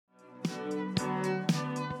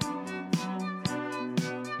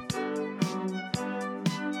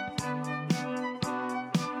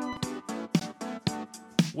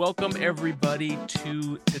Welcome everybody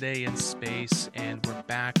to Today in Space, and we're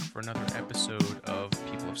back for another episode of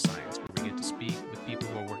People of Science, where we get to speak with people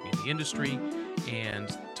who are working in the industry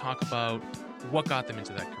and talk about what got them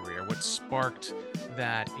into that career, what sparked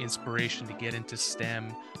that inspiration to get into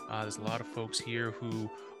STEM. There's a lot of folks here who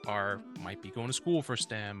might be going to school for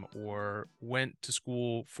STEM or went to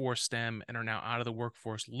school for STEM and are now out of the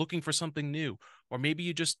workforce looking for something new, or maybe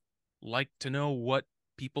you just like to know what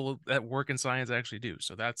people that work in science actually do.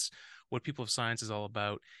 So that's what People of Science is all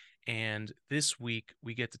about. And this week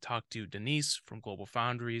we get to talk to Deniz from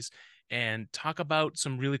GlobalFoundries and talk about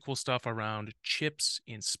some really cool stuff around chips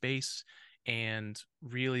in space and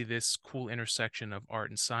really this cool intersection of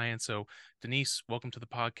art and science. So Deniz, welcome to the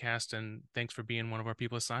podcast, and thanks for being one of our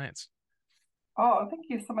People of Science. Oh, thank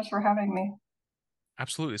you so much for having me.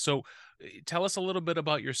 Absolutely. So tell us a little bit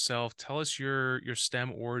about yourself. Tell us your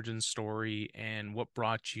STEM origin story and what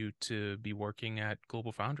brought you to be working at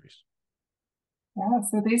GlobalFoundries. Yeah,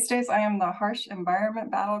 so these days I am the Harsh Environment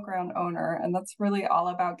Battleground owner, and that's really all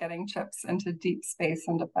about getting chips into deep space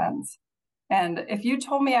and defense. And if you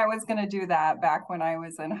told me I was going to do that back when I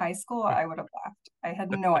was in high school, I would have laughed. I had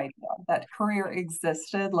no idea that career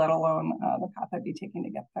existed, let alone the path I'd be taking to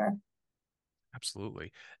get there.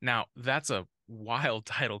 Absolutely. Now, that's a wild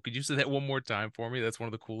title. Could you say that one more time for me? That's one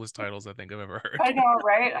of the coolest titles I think I've ever heard. I know,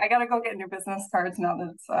 right? I got to go get new business cards now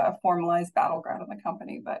that it's a formalized Battleground in the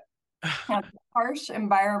company. But yeah, Harsh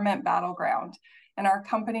Environment Battleground. And our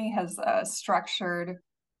company has structured,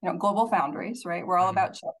 GlobalFoundries, right? We're all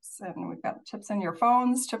about chips, and we've got chips in your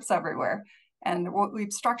phones, chips everywhere. And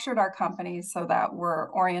we've structured our company so that we're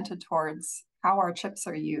oriented towards how our chips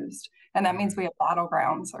are used. And that means we have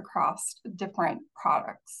battlegrounds across different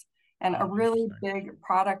products. And a really big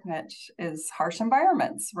product niche is harsh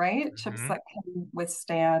environments, right? Chips that can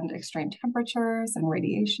withstand extreme temperatures and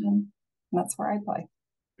radiation. And that's where I play.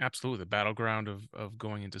 Absolutely. The battleground of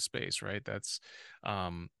going into space, right? That's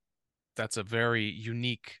a very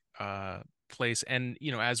unique place. And,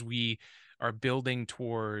 as we are building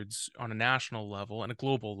towards on a national level and a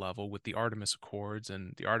global level with the Artemis Accords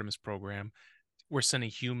and the Artemis program, we're sending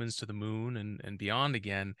humans to the moon and beyond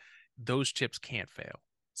again. Those chips can't fail.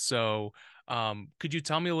 So could you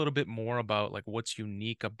tell me a little bit more about like what's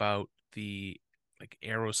unique about the like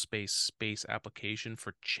aerospace space application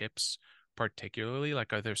for chips particularly?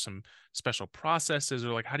 Like, are there some special processes,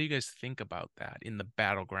 or like how do you guys think about that in the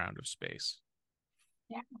battleground of space?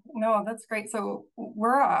 Yeah, no, that's great. So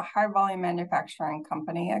we're a high volume manufacturing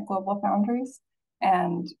company at GlobalFoundries,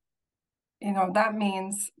 and that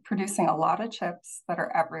means producing a lot of chips that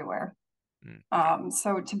are everywhere.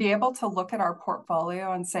 So to be able to look at our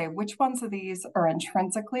portfolio and say which ones of these are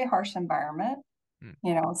intrinsically harsh environment,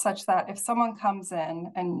 such that if someone comes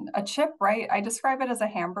in and a chip, right, I describe it as a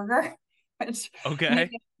hamburger, which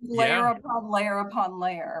layer upon layer upon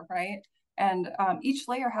layer, right? And each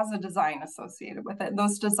layer has a design associated with it.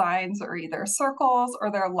 Those designs are either circles or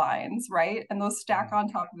they're lines, right? And those stack on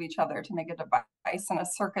top of each other to make a device and a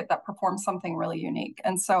circuit that performs something really unique.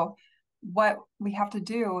 And so what we have to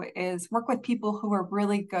do is work with people who are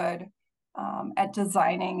really good at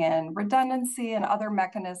designing in redundancy and other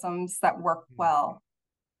mechanisms that work well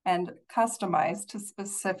and customized to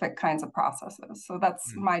specific kinds of processes. So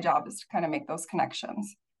that's my job, is to kind of make those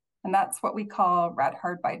connections. And that's what we call rad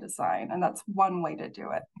hard by design. And that's one way to do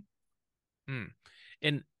it.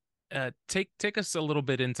 And take us a little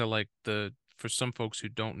bit into like for some folks who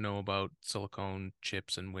don't know about silicone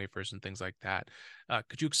chips and wafers and things like that,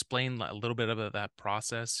 could you explain a little bit about that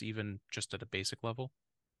process, even just at a basic level?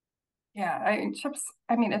 Yeah, chips,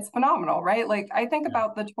 it's phenomenal, right? Like I think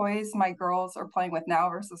about the toys my girls are playing with now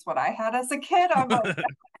versus what I had as a kid. I'm like,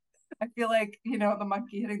 I feel like, the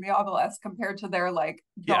monkey hitting the obelisk compared to their like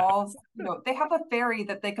dolls. They have a fairy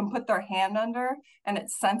that they can put their hand under and it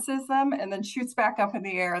senses them and then shoots back up in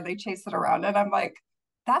the air and they chase it around. And I'm like,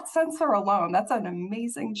 that sensor alone, that's an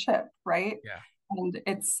amazing chip, right? Yeah. And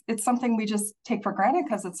it's something we just take for granted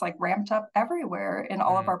because it's like ramped up everywhere in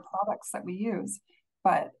all of our products that we use.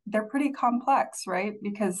 But they're pretty complex, right?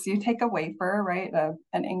 Because you take a wafer, right,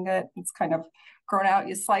 an ingot, it's kind of grown out,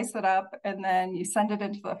 you slice it up, and then you send it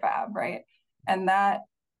into the fab, right? And that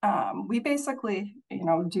we basically,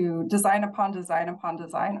 do design upon design upon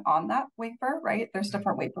design on that wafer, right? There's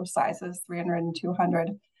different wafer sizes, 300 and 200,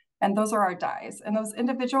 and those are our dies. And those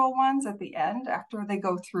individual ones at the end, after they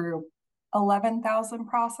go through 11,000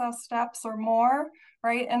 process steps or more,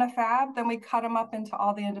 right, in a fab, then we cut them up into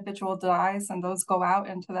all the individual dies, and those go out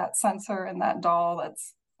into that sensor and that doll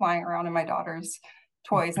that's flying around in my daughter's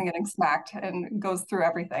toys and getting smacked, and goes through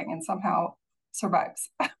everything and somehow survives.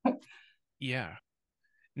 Yeah.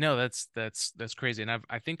 No, that's crazy. And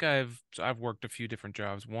I think I've worked a few different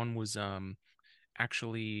jobs. One was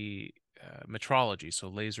actually metrology, so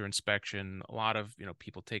laser inspection, a lot of,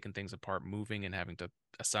 people taking things apart, moving and having to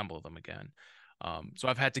assemble them again. So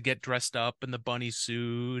I've had to get dressed up in the bunny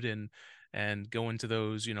suit and go into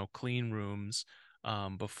those, clean rooms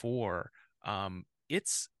before.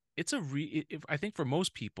 It's I think for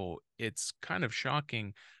most people, it's kind of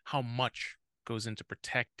shocking how much goes into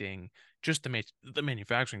protecting just the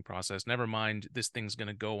manufacturing process. Never mind, this thing's going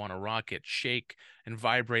to go on a rocket, shake and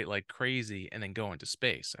vibrate like crazy, and then go into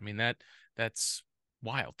space. I mean, that's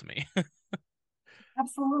wild to me.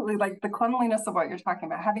 Absolutely. Like the cleanliness of what you're talking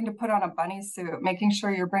about, having to put on a bunny suit, making sure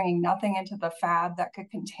you're bringing nothing into the fab that could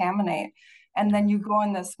contaminate. And then you go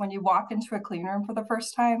in this, when you walk into a clean room for the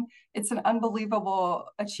first time, it's an unbelievable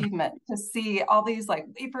achievement to see all these like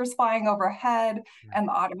vapors flying overhead and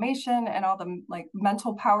the automation and all the like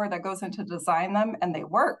mental power that goes into design them, and they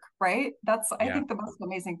work, right? That's, I Yeah. think, the most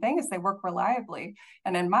amazing thing is they work reliably.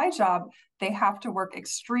 And in my job, they have to work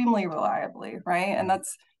extremely reliably, right? And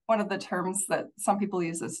that's one of the terms that some people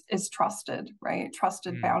use is trusted, right?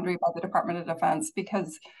 Trusted Mm, boundary by the Department of Defense,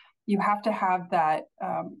 because you have to have that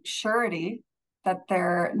surety that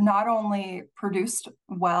they're not only produced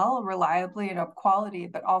well, reliably, and of quality,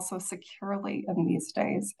 but also securely in these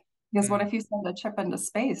days. Because what mm, if you send a chip into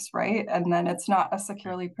space, right? And then it's not a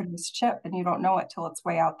mm, securely produced chip and you don't know it till it's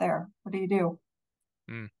way out there. What do you do?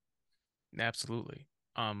 mm. Absolutely.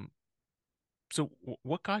 Um, so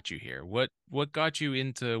what got you here? What got you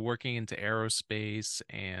into working into aerospace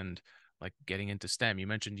and like getting into STEM? You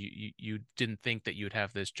mentioned you didn't think that you'd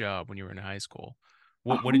have this job when you were in high school.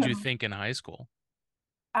 What Oh, what did you no. think in high school?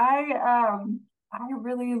 I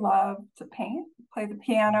really love to paint, play the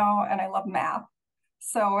piano, and I love math.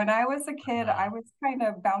 So when I was a kid, I Uh, was kind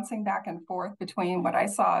of bouncing back and forth between what I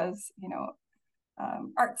saw as,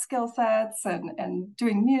 art skill sets and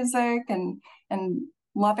doing music and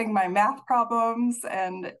loving my math problems.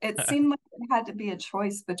 And it seemed like it had to be a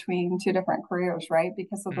choice between two different careers, right?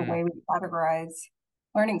 Because of the mm, way we categorize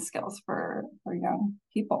learning skills for young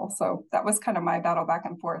people. So that was kind of my battle back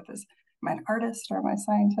and forth: is am I an artist or am I a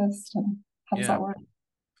scientist? And how does yeah. that work?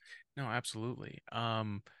 No, absolutely.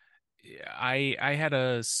 I had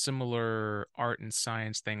a similar art and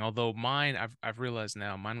science thing, although mine I've realized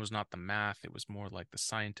now mine was not the math, it was more like the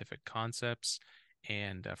scientific concepts,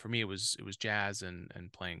 and for me it was jazz and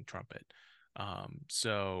playing trumpet.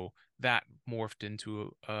 So that morphed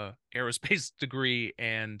into a aerospace degree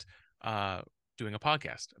and uh, doing a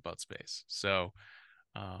podcast about space. So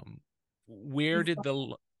um, where did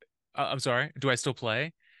I'm sorry, do I still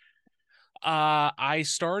play? I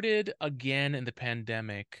started again in the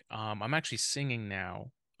pandemic. I'm actually singing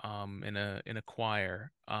now, in a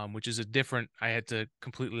choir, which is a different. I had to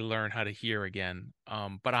completely learn how to hear again.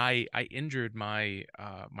 But I injured my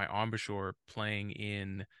embouchure playing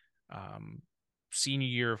in senior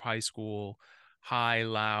year of high school, high,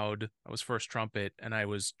 loud. I was first trumpet, and I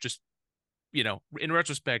was just, in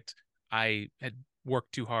retrospect, I had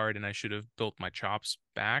worked too hard, and I should have built my chops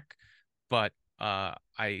back. But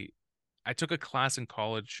I took a class in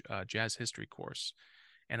college, jazz history course,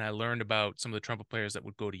 and I learned about some of the trumpet players that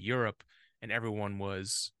would go to Europe, and everyone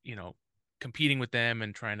was, competing with them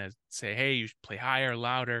and trying to say, "Hey, you should play higher,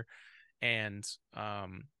 louder." And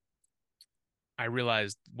I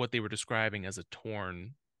realized what they were describing as a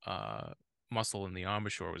torn uh, muscle in the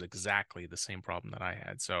embouchure was exactly the same problem that I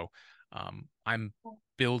had. So I'm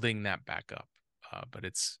building that back up, but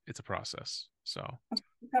it's a process. So It's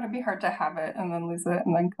got to be hard to have it and then lose it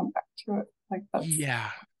and then come back to it. Like that's yeah,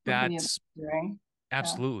 something you're that's doing. Yeah.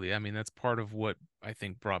 absolutely. I mean, that's part of what I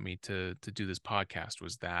think brought me to do this podcast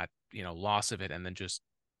was that, loss of it and then just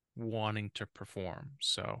wanting to perform.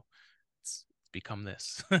 So it's become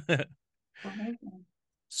this. Amazing.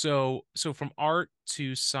 So from art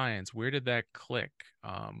to science, where did that click?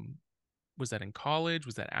 Was that in college?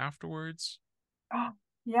 Was that afterwards? Oh,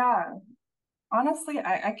 yeah. Honestly,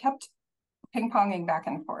 I kept ping ponging back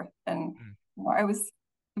and forth. And Mm, I was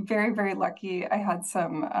very, very lucky. I had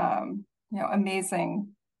some, amazing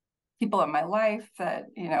people in my life that,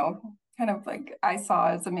 kind of like I saw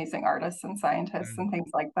as amazing artists and scientists mm, and things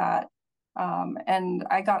like that. And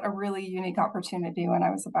I got a really unique opportunity when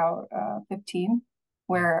I was about 15, mm.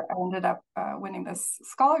 where I ended up winning this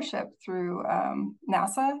scholarship through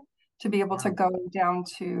NASA to be able to Wow. go down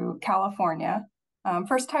to California.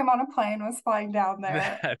 First time on a plane was flying down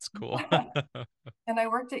there. That's cool. And I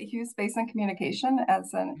worked at Hughes Space and Communication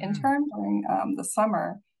as an Mm, intern during the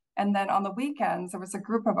summer. And then on the weekends, there was a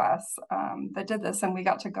group of us that did this, and we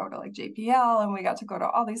got to go to like JPL, and we got to go to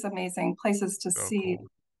all these amazing places to So see. cool.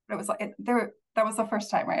 It was like there. That was the first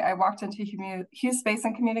time, right? I walked into Hughes Space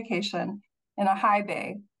and Communication in a high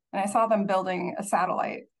bay, and I saw them building a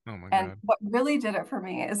satellite. Oh my And God. what really did it for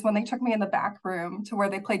me is when they took me in the back room to where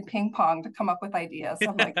they played ping pong to come up with ideas.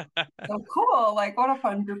 I'm like, so cool! Like, what a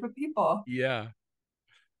fun group of people. Yeah.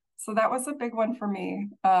 So that was a big one for me,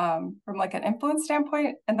 from like an influence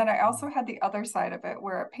standpoint. And then I also had the other side of it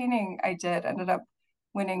where a painting I did ended up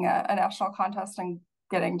winning a national contest and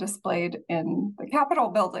getting displayed in the Capitol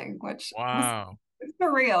building, which was Wow.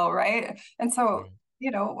 surreal, right? And so,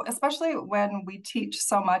 Wow. especially when we teach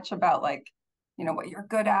so much about like, what you're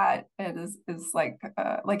good at, it is like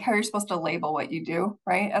how you're supposed to label what you do,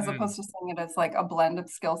 right? As Mm, opposed to seeing it as like a blend of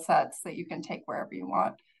skill sets that you can take wherever you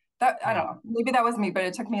want. That I right. don't know, maybe that was me, but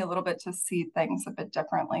it took me a little bit to see things a bit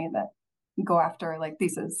differently, that you go after like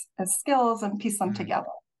these as skills and piece them Mm. together.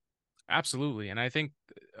 Absolutely. And I think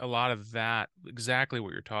a lot of that, exactly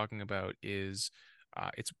what you're talking about, is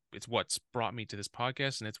it's what's brought me to this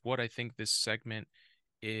podcast, and it's what I think this segment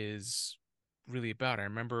is really about. I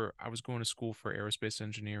remember I was going to school for aerospace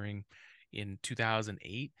engineering in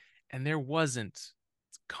 2008, and there wasn't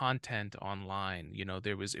content online.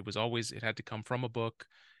 It had to come from a book,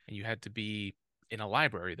 and you had to be in a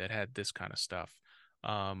library that had this kind of stuff.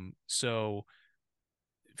 So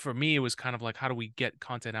for me, it was kind of like, how do we get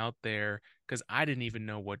content out there? Because I didn't even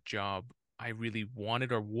know what job I really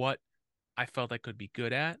wanted or what I felt I could be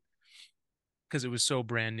good at, because it was so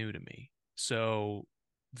brand new to me. So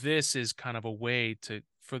this is kind of a way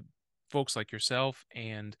for folks like yourself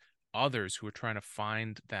and others who are trying to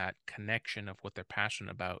find that connection of what they're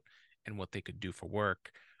passionate about and what they could do for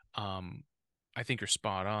work. Um, I think you're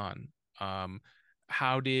spot on.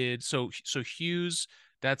 So Hughes,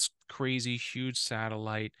 that's crazy, huge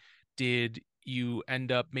satellite. Did you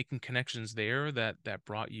end up making connections there that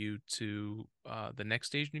brought you to the next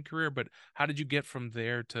stage in your career? But how did you get from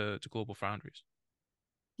there to GlobalFoundries?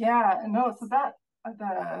 Yeah, no, so that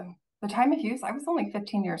the time of use, I was only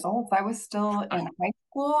 15 years old. So I was still in high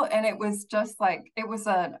school, and it was just like it was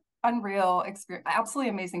an unreal experience, absolutely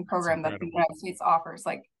amazing That's program that the incredible. United States offers.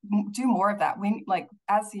 Like, do more of that. We like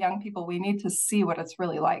as young people, we need to see what it's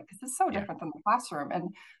really like because it's so Yeah. different than the classroom, and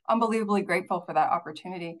unbelievably grateful for that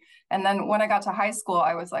opportunity. And then when I got to high school,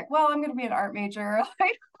 I was like, well, I'm going to be an art major.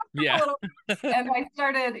 Like a Yeah. little and I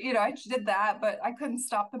started, I did that, but I couldn't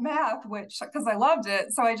stop the math, which because I loved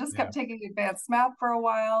it. So I just Yeah. kept taking advanced math for a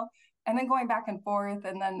while and then going back and forth.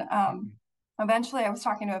 And then Mhm. eventually I was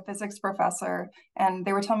talking to a physics professor and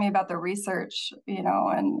they were telling me about the research,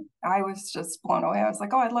 and I was just blown away. I was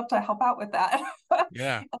like, oh, I'd love to help out with that.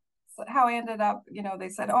 Yeah. So how I ended up, they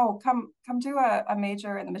said, oh, come do a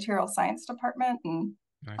major in the material science department.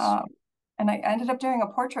 Nice. Um, and I ended up doing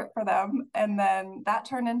a portrait for them. And then that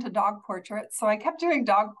turned into dog portraits. So I kept doing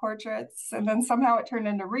dog portraits. And then somehow it turned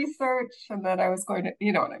into research. And then I was going to,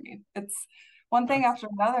 you know what I mean? It's one thing That's after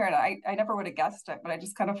another. And I never would have guessed it, but I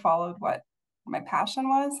just kind of followed what my passion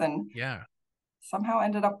was and yeah. somehow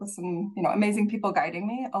ended up with some, amazing people guiding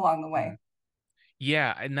me along the Mhm. way.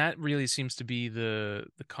 Yeah, and that really seems to be the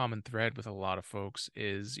common thread with a lot of folks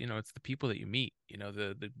is, it's the people that you meet.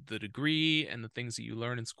 The degree and the things that you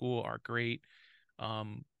learn in school are great.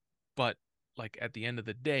 Um, but like at the end of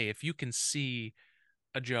the day, if you can see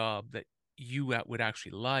a job that would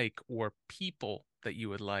actually like, or people that you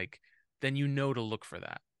would like, then you know to look for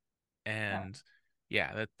that. Yeah. And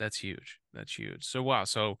yeah, that's huge. That's huge. So wow,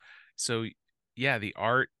 so yeah, the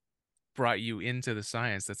art brought you into the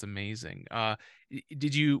science. That's amazing. Were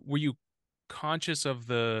you conscious of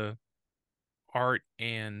the art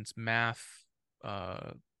and math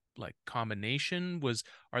like combination?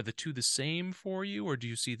 Are the two the same for you, or do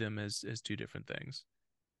you see them as two different things?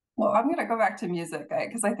 Well, I'm going to go back to music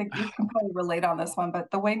because I think you can probably relate on this one,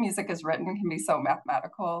 but the way music is written can be so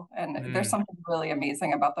mathematical, and there's Mm, something really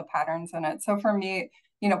amazing about the patterns in it. So for me,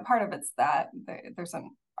 part of it's that there's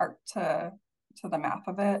an art to the math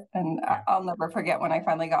of it, and yeah. I'll never forget when I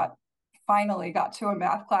finally got to a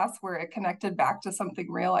math class where it connected back to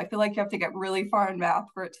something real. I feel like you have to get really far in math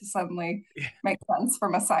for it to suddenly make sense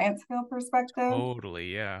from a science field perspective.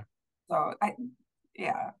 Totally, yeah. So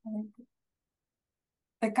yeah, I think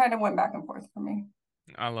it kind of went back and forth for me.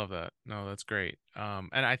 I love that. No, that's great. And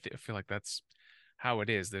I feel like that's how it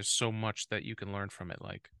is. There's so much that you can learn from it.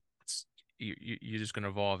 Like it's you're just gonna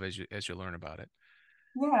evolve as you learn about it.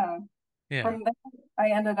 Yeah. Yeah. From there,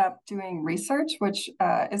 I ended up doing research, which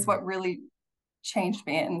is Mm, what really changed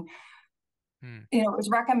me. And, mm, it was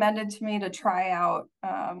recommended to me to try out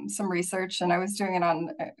some research, and I was doing it on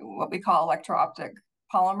what we call electro optic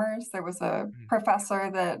polymers. There was a professor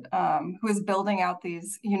that who was building out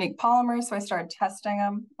these unique polymers, so I started testing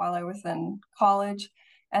them while I was in college.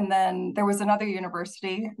 And then there was another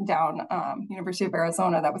university down, University of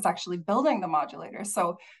Arizona, that was actually building the modulators.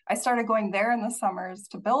 So I started going there in the summers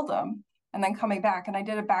to build them and then coming back. And I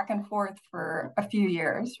did it back and forth for a few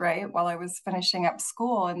years, right, while I was finishing up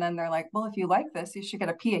school. And then they're like, well, if you like this, you should get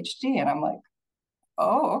a PhD. And I'm like,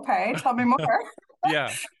 oh, okay, tell me more.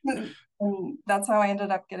 Yeah. And that's how I ended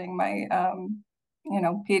up getting my,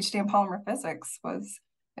 PhD in polymer physics. Was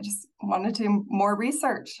I just wanted to do more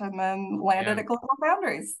research and then landed Yeah. at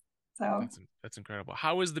GlobalFoundries. So That's incredible.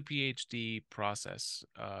 How was the PhD process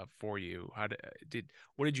for you?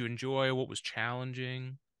 What did you enjoy? What was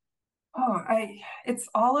challenging? it's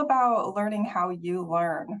all about learning how you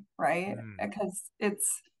learn, right? Mm, Because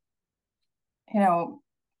it's, you know,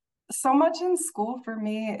 so much in school for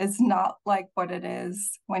me is not like what it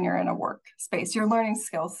is when you're in a workspace. You're learning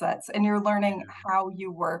skill sets and you're learning yeah. how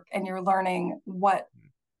you work and you're learning what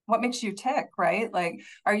makes you tick, right? Like,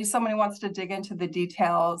 are you someone who wants to dig into the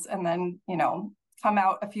details and then, come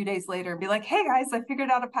out a few days later and be like, hey guys, I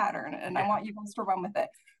figured out a pattern and I Yeah. want you guys to run with it?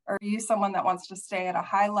 Or are you someone that wants to stay at a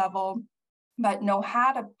high level, but know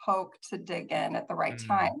how to poke to dig in at the right Mm,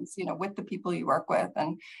 times, with the people you work with?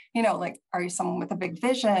 And, like, are you someone with a big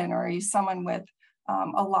vision, or are you someone with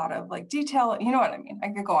a lot of like detail? You know what I mean? I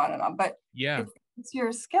could go on and on, but yeah. it's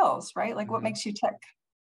your skills, right? Like, what Hmm. makes you tick?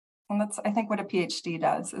 And that's, I think, what a PhD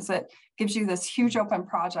does, is it gives you this huge open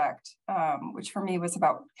project, which for me was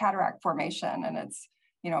about cataract formation. And it's,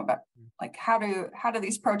 about like how do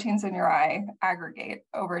these proteins in your eye aggregate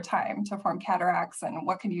over time to form cataracts, and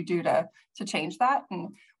what can you do to change that?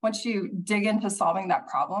 And once you dig into solving that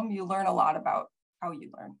problem, you learn a lot about how you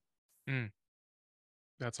learn. Mm,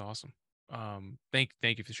 that's awesome. Thank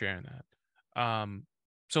you for sharing that.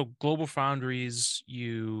 So Global Foundries,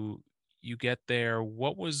 you get there.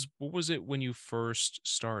 What was it when you first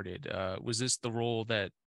started? Was this the role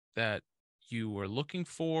that you were looking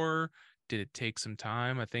for? Did it take some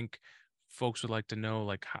time? I think folks would like to know,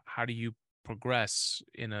 like, how do you progress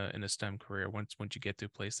in a STEM career once you get to a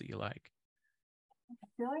place that you like? I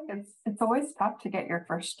feel like it's always tough to get your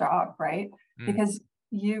first job, right? Mm, Because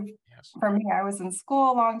you've yes. for me, I was in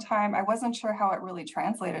school a long time. I wasn't sure how it really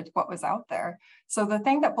translated to what was out there. So the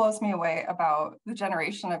thing that blows me away about the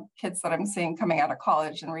generation of kids that I'm seeing coming out of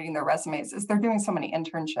college and reading their resumes is they're doing so many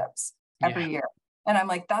internships Yeah. every year. And I'm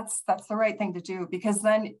like, that's the right thing to do, because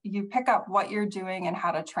then you pick up what you're doing and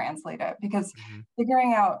how to translate it. Because Hmm.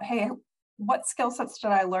 figuring out, hey, what skill sets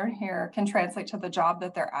did I learn here can translate to the job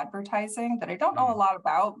that they're advertising, that I don't know a Mm, lot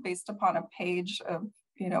about based upon a page of,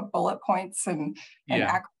 bullet points and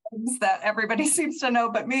yeah. acronyms that everybody seems to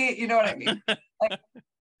know but me. You know what I mean? Like,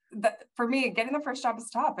 that, for me, getting the first job is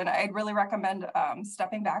tough, and I'd really recommend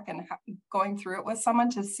stepping back and going through it with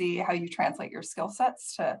someone to see how you translate your skill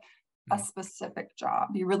sets to a Mm, specific job.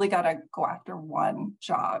 You really got to go after one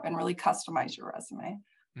job and really customize your resume.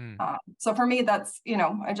 mm, So for me, that's,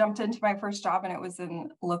 I jumped into my first job and it was in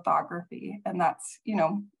lithography. And that's,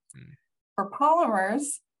 mm, for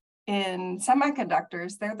polymers in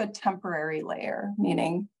semiconductors, they're the temporary layer,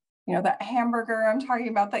 meaning, that hamburger I'm talking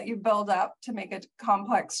about that you build up to make a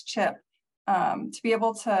complex chip, to be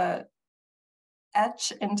able to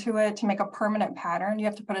etch into it to make a permanent pattern, you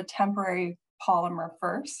have to put a temporary polymer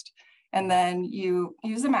first. And then you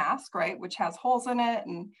use a mask, right, which has holes in it.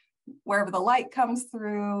 And wherever the light comes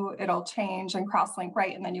through, it'll change and cross-link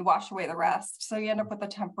right. And then you wash away the rest. So you end up with a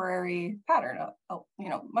temporary pattern,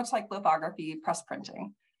 much like lithography, press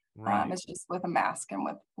printing. right. It's just with a mask and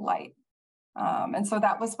with light. And so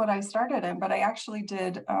that was what I started in. But I actually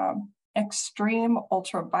did extreme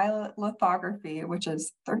ultraviolet lithography, which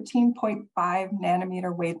is 13.5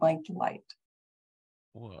 nanometer wavelength light.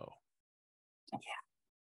 Whoa. Yeah.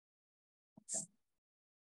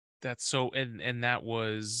 That's so, and that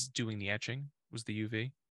was doing the etching, was the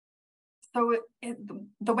UV? So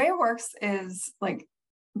the way it works is like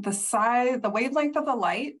the wavelength of the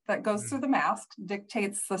light that goes through Mm, the mask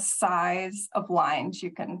dictates the size of lines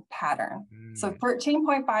you can pattern. So mm,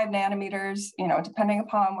 13.5 nanometers, depending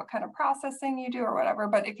upon what kind of processing you do or whatever,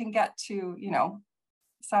 but it can get to,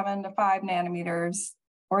 7 to 5 nanometers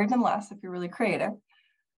or even less if you're really creative.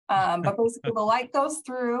 But basically the light goes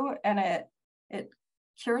through and it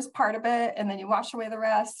cures part of it, and then you wash away the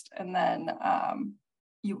rest, and then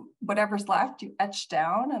you whatever's left you etch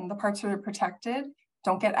down, and the parts that are protected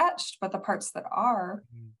don't get etched, but the parts that are,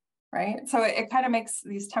 mm, right? So it kind of makes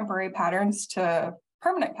these temporary patterns to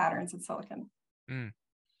permanent patterns in silicon. mm.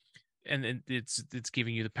 And it's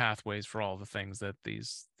giving you the pathways for all the things that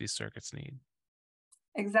these circuits need.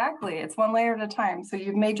 Exactly. It's one layer at a time. So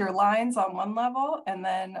you've made your lines on one level, and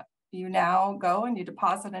then you now go and you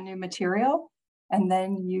deposit a new material, and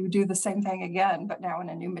then you do the same thing again, but now in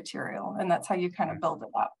a new material. And that's how you kind of build it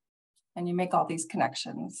up. And you make all these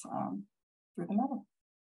connections through the metal.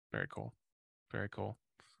 Very cool. Very cool.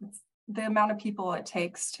 It's the amount of people it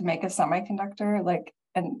takes to make a semiconductor, like,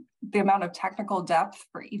 and the amount of technical depth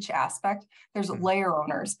for each aspect. There's layer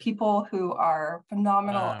owners, people who are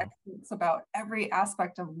phenomenal experts about every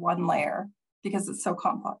aspect of one layer because it's so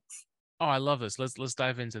complex. Oh, I love this. Let's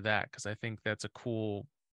dive into that, because I think that's a cool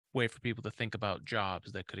way for people to think about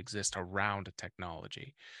jobs that could exist around a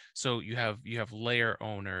technology. So you have layer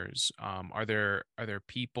owners. Are there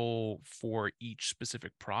people for each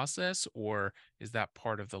specific process, or is that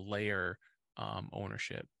part of the layer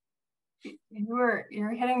ownership? You're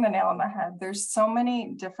hitting the nail on the head. There's so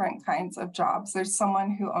many different kinds of jobs. There's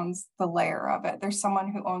someone who owns the layer of it. There's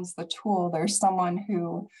someone who owns the tool. There's someone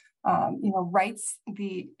who writes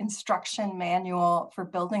the instruction manual for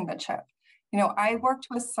building the chip. I worked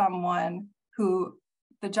with someone who,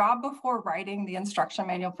 the job before writing the instruction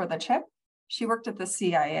manual for the chip, she worked at the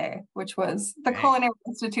CIA, which was the Culinary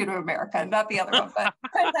Institute of America, not the other one. But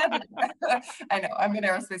I know I'm in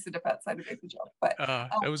aerospace and defense. I had to make the joke, but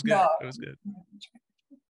that was good. It was good.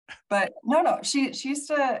 But no, she used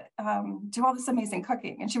to do all this amazing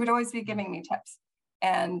cooking, and she would always be giving me tips.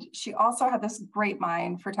 And she also had this great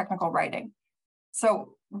mind for technical writing.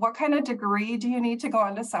 So what kind of degree do you need to go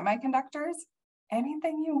into semiconductors?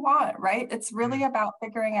 Anything you want, right? It's really about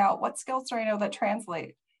figuring out what skills do I know that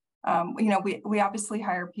translate. We obviously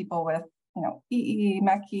hire people with, EE,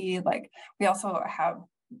 MECE, like we also have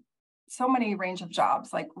so many range of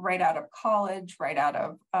jobs, like right out of college, right out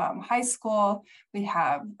of high school. We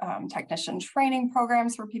have technician training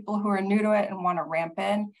programs for people who are new to it and want to ramp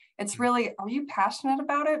in. It's really, are you passionate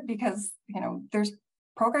about it? Because, there's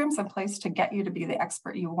programs in place to get you to be the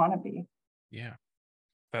expert you want to be. Yeah,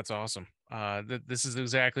 that's awesome. This is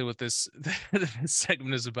exactly what this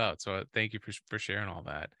segment is about. So thank you for sharing all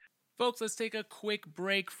that. Folks, let's take a quick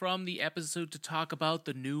break from the episode to talk about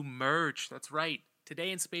the new merch. That's right.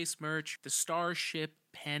 Today in Space merch, the Starship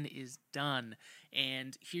pen is done.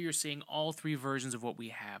 And here you're seeing all three versions of what we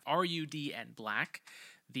have. RUD and black,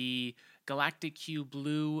 the Galactic Q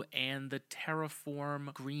blue, and the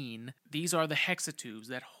Terraform green. These are the hexatubes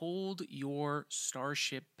that hold your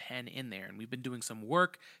Starship pen in there. And we've been doing some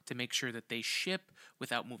work to make sure that they ship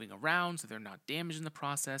without moving around, so they're not damaged in the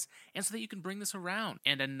process, and so that you can bring this around.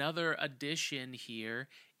 And another addition here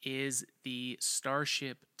is the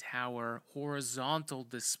Starship Tower horizontal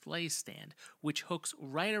display stand, which hooks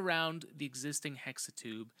right around the existing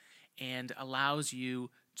hexatube and allows you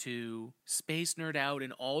to space nerd out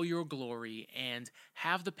in all your glory and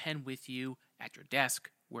have the pen with you at your desk,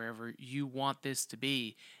 wherever you want this to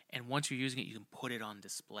be. And once you're using it, you can put it on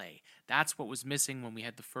display. That's what was missing when we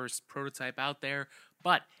had the first prototype out there.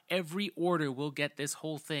 But every order will get this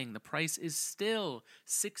whole thing. The price is still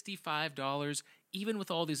 $65, even with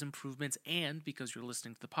all these improvements. And because you're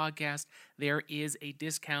listening to the podcast, there is a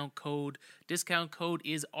discount code. Discount code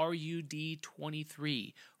is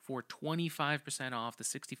RUD23 for 25% off the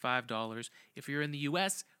 $65. If you're in the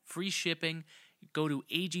US, free shipping. Go to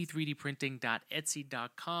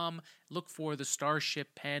ag3dprinting.etsy.com, look for the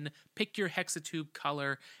Starship pen, pick your hexatube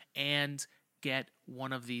color, and get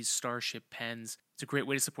one of these Starship pens. It's a great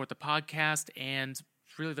way to support the podcast, and it's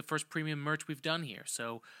really the first premium merch we've done here.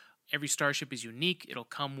 So every Starship is unique. It'll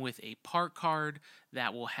come with a part card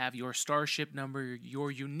that will have your Starship number, your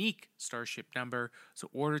unique Starship number. So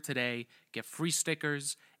order today, get free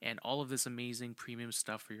stickers, and all of this amazing premium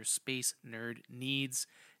stuff for your space nerd needs.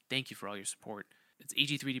 Thank you for all your support. It's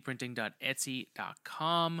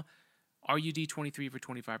ag3dprinting.etsy.com, RUD23 for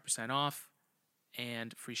 25% off,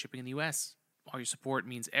 and free shipping in the US. All your support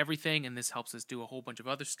means everything, and this helps us do a whole bunch of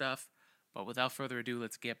other stuff. But without further ado,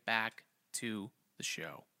 let's get back to the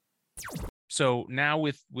show. So now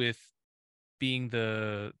with being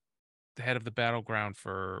the head of the Battleground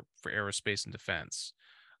for aerospace and defense,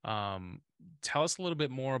 tell us a little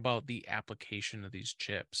bit more about the application of these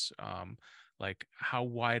chips. Like how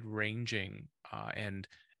wide ranging and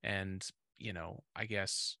I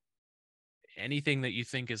guess anything that you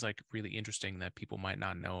think is like really interesting that people might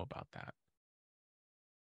not know about that.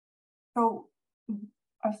 So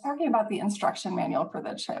I was talking about the instruction manual for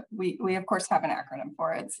the chip. We of course have an acronym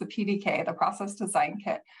for it. It's the PDK, the Process Design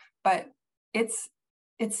Kit, but it's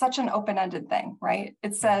such an open-ended thing, right?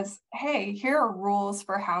 It says, hey, here are rules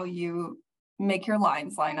for how you make your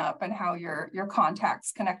lines line up and how your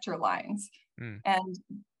contacts connect your lines. And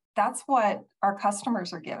that's what our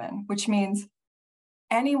customers are given, which means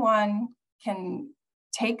anyone can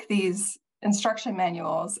take these instruction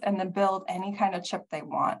manuals and then build any kind of chip they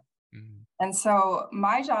want. Mm-hmm. And so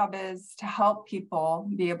my job is to help people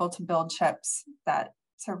be able to build chips that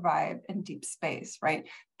survive in deep space, right?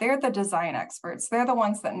 They're the design experts. They're the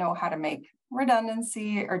ones that know how to make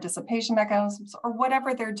redundancy or dissipation mechanisms or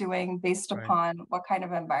whatever they're doing based upon what kind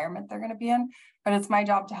of environment they're going to be in. But it's my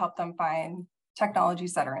job to help them find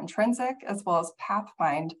technologies that are intrinsic as well as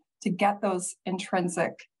pathfind to get those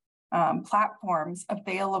intrinsic platforms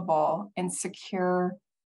available in secure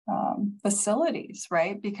facilities,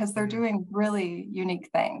 right? Because they're doing really unique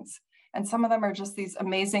things. And some of them are just these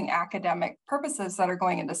amazing academic purposes that are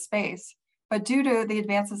going into space. But due to the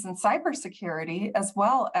advances in cybersecurity, as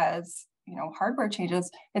well as hardware changes,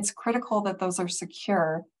 it's critical that those are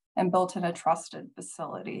secure and built in a trusted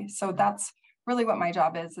facility. So that's really what my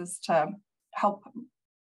job is to help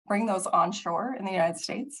bring those onshore in the United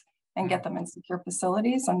States and get them in secure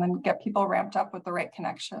facilities and then get people ramped up with the right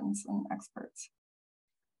connections and experts.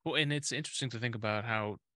 Well, and it's interesting to think about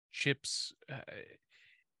how chips,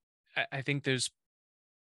 I think there's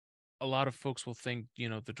a lot of folks will think,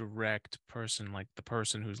 the direct person, like the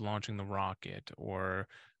person who's launching the rocket or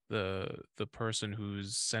the person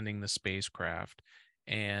who's sending the spacecraft.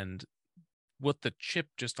 And what the chip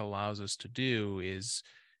just allows us to do is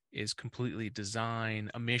completely design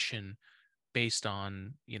a mission based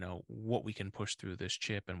on, what we can push through this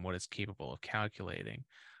chip and what it's capable of calculating.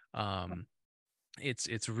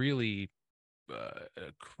 It's really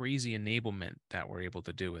a crazy enablement that we're able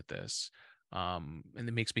to do with this. And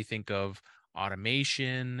it makes me think of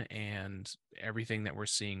automation and everything that we're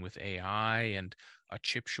seeing with AI and a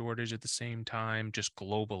chip shortage at the same time, just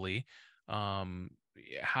globally.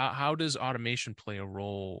 How does automation play a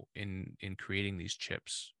role in creating these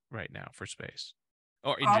chips right now for space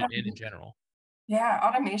or in general? Yeah,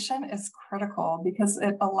 automation is critical because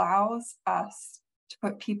it allows us to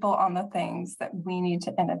put people on the things that we need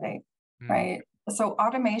to innovate, right? So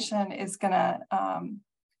automation is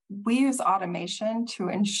we use automation to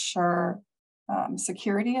ensure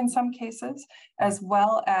security in some cases, as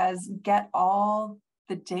well as get all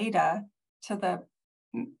the data to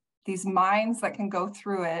these minds that can go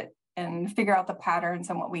through it and figure out the patterns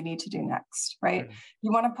and what we need to do next, right?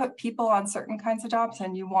 You want to put people on certain kinds of jobs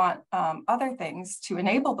and you want other things to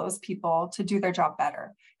enable those people to do their job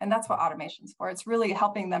better. And that's what automation's for. It's really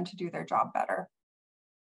helping them to do their job better.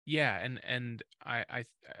 Yeah, and I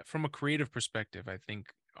from a creative perspective, I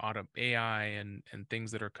think AI and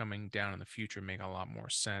things that are coming down in the future make a lot more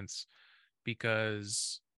sense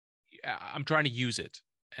because I'm trying to use it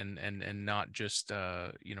and not just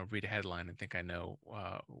read a headline and think I know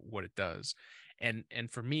what it does. And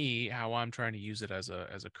for me, how I'm trying to use it as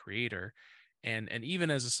a creator and even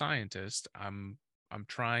as a scientist, I'm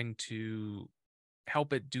trying to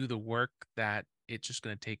help it do the work that it's just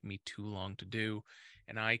going to take me too long to do.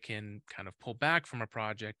 And I can kind of pull back from a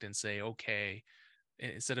project and say, okay,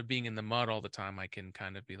 instead of being in the mud all the time, I can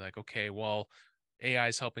kind of be like, okay, well, AI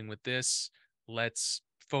is helping with this. Let's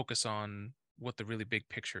focus on what the really big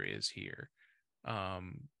picture is here.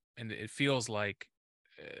 And it feels like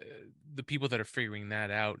the people that are figuring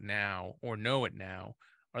that out now or know it now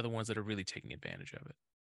are the ones that are really taking advantage of it.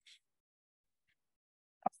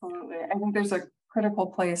 Absolutely. I think there's a critical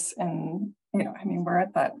place in, we're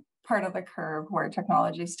at that part of the curve where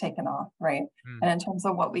technology is taken off, right? And in terms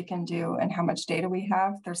of what we can do and how much data we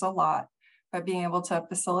have, there's a lot. But being able to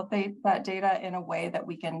facilitate that data in a way that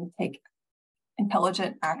we can take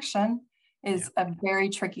intelligent action is a very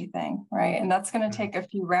tricky thing, right? And that's going to take a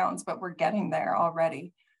few rounds, but we're getting there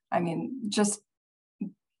already. I mean, just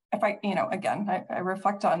if I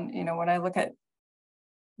reflect on, when I look at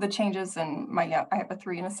the changes in I have a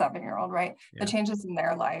 3 and a 7-year-old, right? The changes in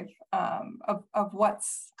their life of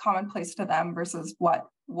what's commonplace to them versus what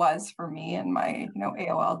was for me in my,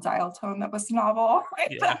 AOL dial tone that was novel, right?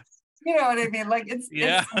 Yeah. You know what I mean? Like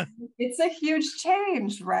it's a huge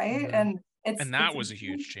change, right? And that was a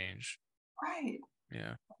huge change. Right.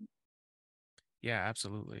 Yeah. Yeah,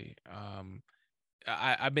 absolutely.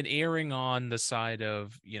 I've been erring on the side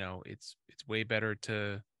of, it's way better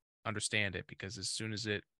to understand it because as soon as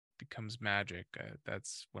it becomes magic,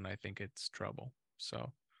 that's when I think it's trouble.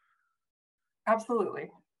 So. Absolutely.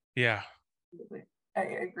 Yeah. Absolutely. I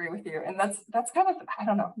agree with you. And that's kind of, I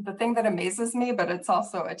don't know, the thing that amazes me, but it's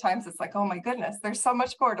also at times it's like, oh my goodness, there's so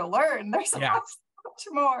much more to learn. There's so much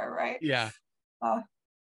more, right? Yeah.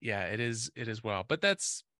 Yeah, it is well. But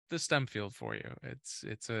that's the STEM field for you.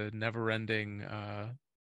 It's a never-ending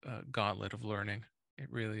gauntlet of learning.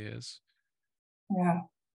 It really is. Yeah.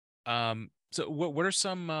 So what are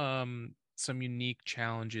some unique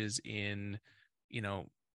challenges in,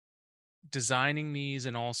 designing these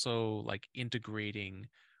and also like integrating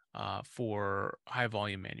for high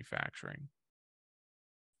volume manufacturing?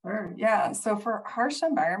 Sure. Yeah. So for harsh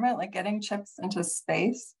environment, like getting chips into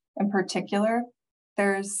space in particular,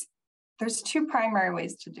 there's there's two primary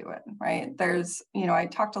ways to do it, right? There's, I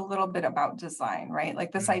talked a little bit about design, right?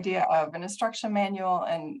 Like this idea of an instruction manual,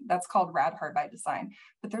 and that's called rad hard by design.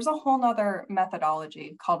 But there's a whole nother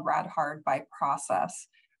methodology called rad hard by process.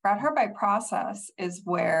 Rad hard by process is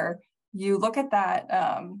where you look at that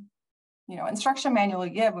instruction manual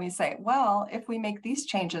you give, and we say, well, if we make these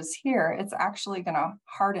changes here, it's actually going to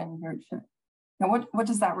harden your chip. Now, what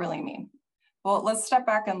does that really mean? Well, let's step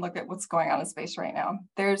back and look at what's going on in space right now.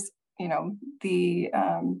 There's, the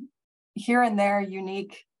here and there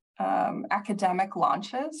unique academic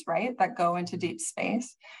launches, right, that go into deep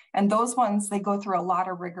space. And those ones, they go through a lot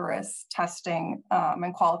of rigorous testing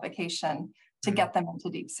and qualification to get them into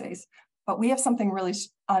deep space. But we have something really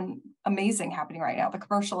amazing happening right now, the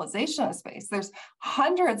commercialization of space. There's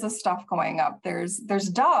hundreds of stuff going up. There's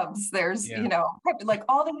doves, there's, like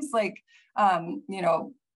all these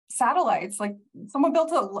satellites. Like someone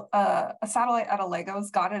built a satellite out of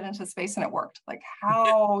Legos, got it into space, and it worked. Like,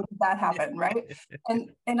 how did that happen, right?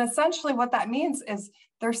 And essentially what that means is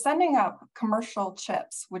they're sending up commercial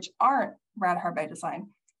chips, which aren't rad hard by design.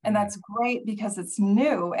 And that's great because it's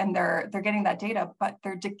new and they're getting that data, but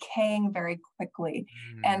they're decaying very quickly.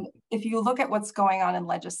 And if you look at what's going on in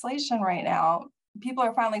legislation right now, people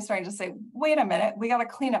are finally starting to say, wait a minute, we got to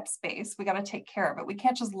clean up space. We got to take care of it. We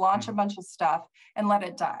can't just launch a bunch of stuff and let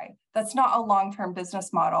it die. That's not a long-term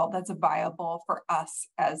business model that's viable for us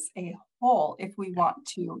as a whole if we want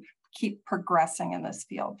to keep progressing in this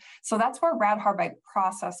field. So that's where rad hard by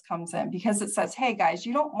process comes in, because it says, hey guys,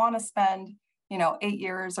 you don't want to spend 8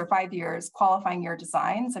 years or 5 years qualifying your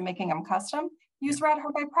designs and making them custom. Use rad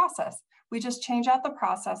hard by process. We just change out the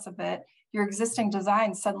process a bit. Your existing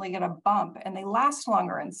designs suddenly get a bump and they last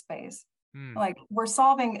longer in space. Like, we're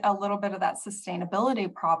solving a little bit of that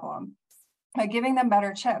sustainability problem by giving them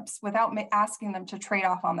better chips without asking them to trade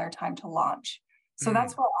off on their time to launch. So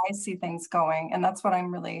that's where I see things going. And that's what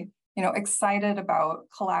I'm really, excited about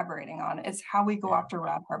collaborating on, is how we go after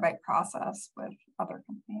rad hard by process with other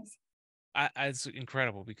companies. It's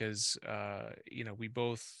incredible because, we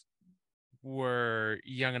both were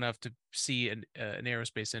young enough to see an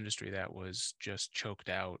aerospace industry that was just choked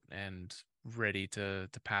out and ready to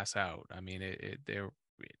pass out. I mean,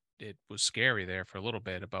 it was scary there for a little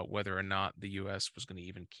bit about whether or not the U.S. was going to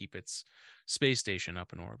even keep its space station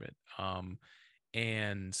up in orbit.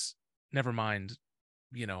 And never mind,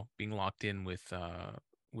 being locked in with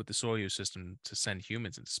the Soyuz system to send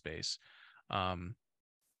humans into space.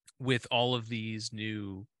 With all of these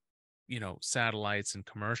new, satellites and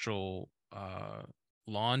commercial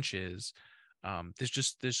launches,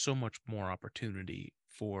 there's so much more opportunity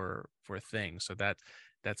for things. So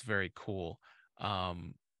that's very cool.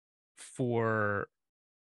 For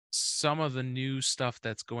some of the new stuff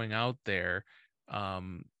that's going out there,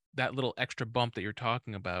 that little extra bump that you're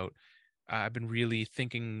talking about, I've been really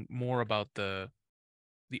thinking more about the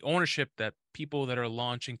ownership that people that are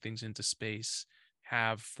launching things into space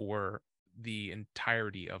have for the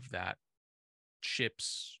entirety of that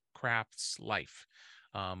ship's craft's life,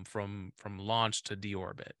 from launch to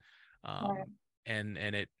deorbit. Right. And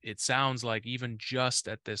it sounds like even just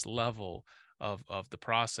at this level of the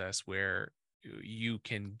process where you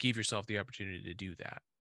can give yourself the opportunity to do that.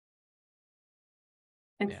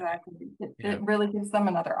 Exactly. It really gives them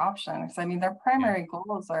another option. Because I mean, their primary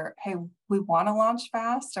goals are, hey, we want to launch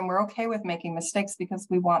fast and we're okay with making mistakes because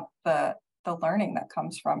we want the learning that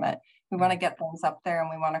comes from it. We want to get things up there and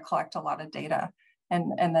we want to collect a lot of data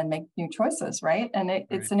and then make new choices, right? And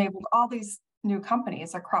it's enabled all these new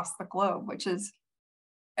companies across the globe, which is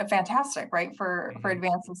fantastic, right, for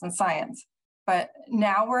advances in science. But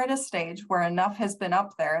now we're at a stage where enough has been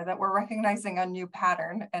up there that we're recognizing a new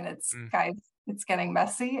pattern, and it's guys, it's getting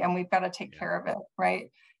messy and we've got to take care of it,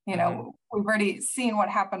 right? We've already seen what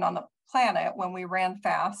happened on the planet when we ran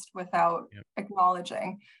fast without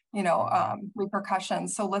acknowledging,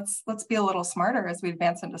 repercussions. So let's be a little smarter as we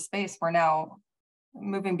advance into space. We're now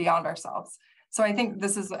moving beyond ourselves. So I think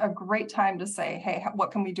this is a great time to say, hey,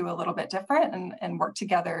 what can we do a little bit different and work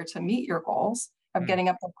together to meet your goals of getting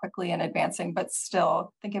up there quickly and advancing, but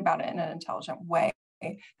still thinking about it in an intelligent way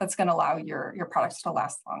that's going to allow your products to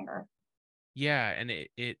last longer. Yeah, and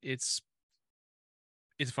it's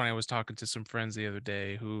funny. I was talking to some friends the other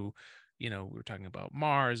day who, we were talking about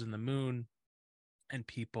Mars and the moon, and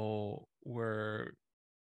people were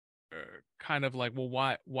kind of like, well,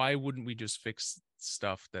 why wouldn't we just fix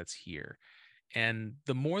stuff that's here? And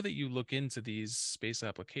the more that you look into these space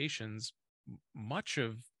applications, much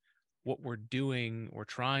of what we're doing or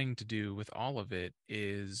trying to do with all of it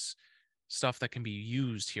is stuff that can be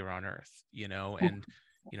used here on Earth, and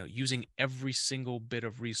using every single bit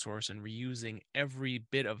of resource and reusing every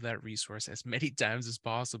bit of that resource as many times as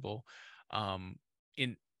possible,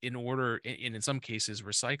 in order, in some cases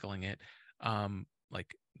recycling it.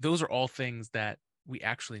 Like those are all things that we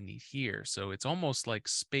actually need here. So it's almost like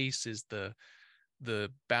space is the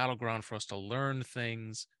battleground for us to learn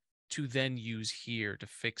things to then use here to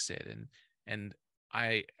fix it. And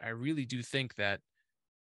I really do think that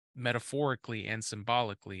metaphorically and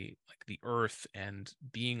symbolically, like the Earth and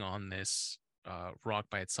being on this rock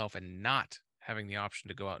by itself and not having the option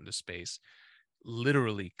to go out into space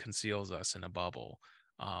literally conceals us in a bubble.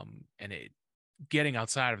 And it getting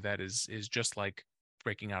outside of that is just like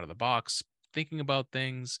breaking out of the box, thinking about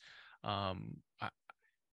things.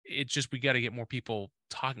 It's just we got to get more people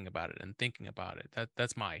talking about it and thinking about it.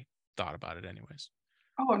 That's my thought about it, anyways.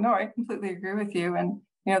 Oh, no, I completely agree with you. And,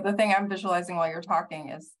 the thing I'm visualizing while you're talking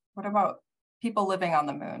is, what about people living on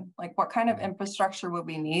the moon? Like, what kind of infrastructure would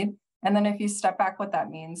we need? And then if you step back, what that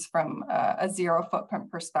means from a zero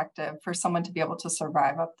footprint perspective for someone to be able to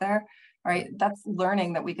survive up there, right? That's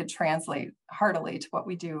learning that we could translate heartily to what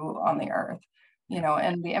we do on the Earth,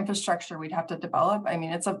 and the infrastructure we'd have to develop. I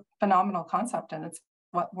mean, it's a phenomenal concept, and it's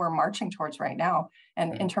what we're marching towards right now.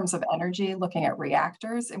 And in terms of energy, looking at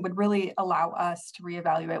reactors, it would really allow us to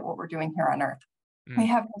reevaluate what we're doing here on Earth. We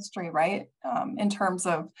have history, right? In terms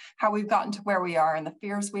of how we've gotten to where we are and the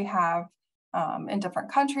fears we have in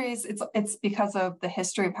different countries. It's because of the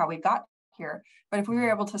history of how we got here. But if we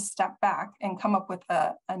were able to step back and come up with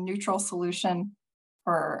a neutral solution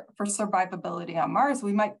for survivability on Mars,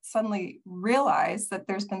 we might suddenly realize that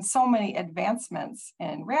there's been so many advancements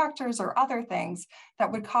in reactors or other things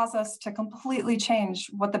that would cause us to completely change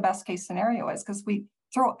what the best case scenario is, because we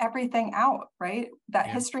throw everything out, right? That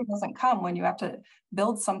history doesn't come when you have to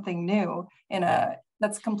build something new in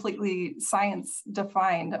that's completely science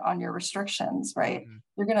defined on your restrictions, right?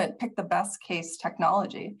 You're going to pick the best case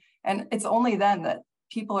technology. And it's only then that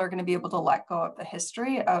people are going to be able to let go of the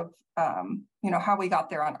history of, how we got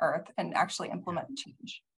there on Earth and actually implement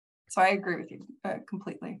change. So I agree with you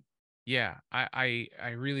completely. Yeah, I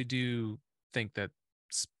really do think that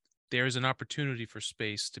there's an opportunity for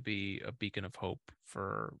space to be a beacon of hope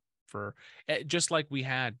for just like we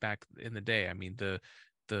had back in the day. I mean, the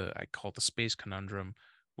I call it the space conundrum,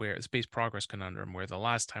 where the space progress conundrum, where the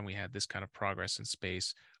last time we had this kind of progress in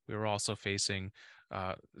space, we were also facing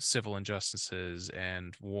civil injustices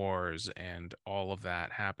and wars and all of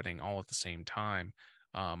that happening all at the same time.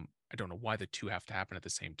 I don't know why the two have to happen at the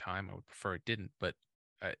same time. I would prefer it didn't, but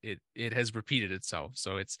it has repeated itself.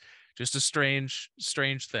 So it's just a strange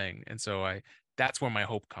thing. And so that's where my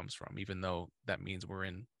hope comes from, even though that means we're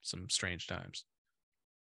in some strange times.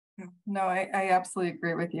 No, I absolutely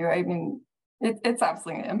agree with you. I mean, it's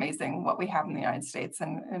absolutely amazing what we have in the United States,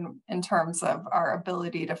 and in terms of our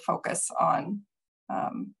ability to focus on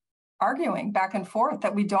arguing back and forth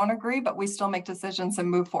that we don't agree, but we still make decisions and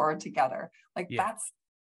move forward together. Like that's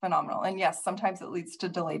phenomenal. And yes, sometimes it leads to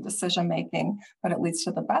delayed decision making, but it leads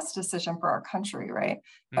to the best decision for our country, right?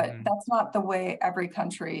 But that's not the way every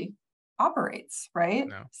country operates, right?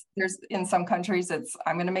 No. There's in some countries, it's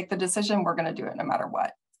I'm going to make the decision, we're going to do it no matter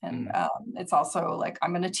what. And it's also like, I'm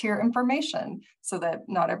going to tier information so that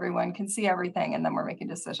not everyone can see everything, and then we're making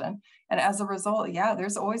a decision. And as a result,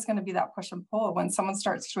 there's always going to be that push and pull when someone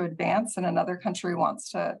starts to advance and another country wants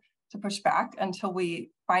to push back until we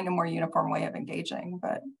find a more uniform way of engaging.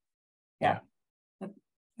 But I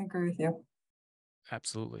agree with you.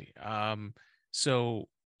 Absolutely. So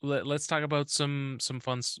let's talk about some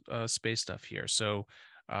fun space stuff here. So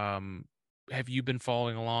have you been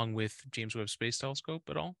following along with James Webb Space Telescope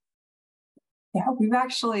at all? Yeah, we've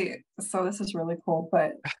actually, so this is really cool,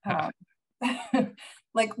 but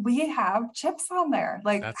like we have chips on there.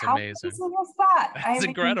 Like that's how amazing. amazing is that? That's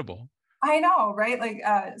incredible. I know, right? Like,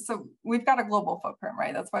 so we've got a global footprint,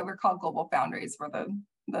 right? That's why we're called GlobalFoundries. We're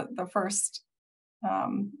the first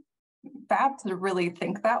fab to really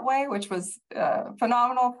think that way, which was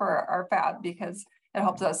phenomenal for our fab because it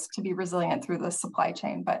helped us to be resilient through the supply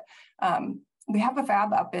chain. But we have a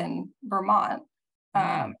fab up in Vermont.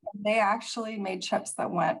 They actually made chips that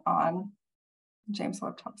went on James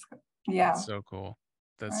Webb Telescope. Yeah. That's so cool.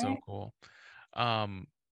 That's so cool.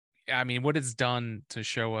 I mean, what it's done to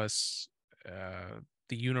show us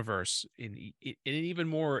the universe in an even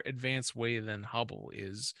more advanced way than Hubble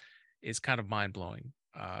is kind of mind-blowing.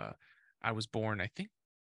 I was born, I think,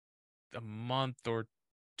 a month or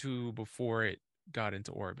two before it got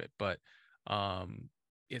into orbit, but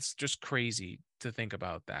It's just crazy to think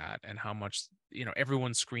about that, and how much,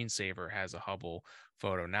 everyone's screensaver has a Hubble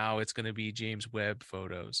photo. Now it's going to be James Webb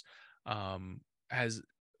photos. Has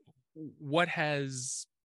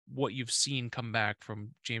what you've seen come back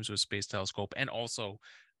from James Webb Space Telescope, and also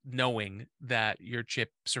knowing that your chip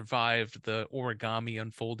survived the origami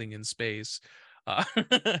unfolding in space, uh,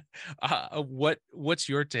 what's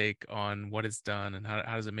your take on what it's done, and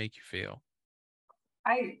how does it make you feel?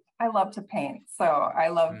 I love to paint, so I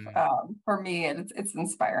love Mm. for me it's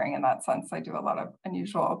inspiring in that sense. I do a lot of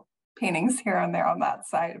unusual paintings here and there on that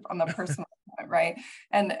side, on the personal side, right?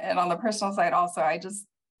 And on the personal side also, I just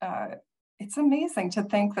it's amazing to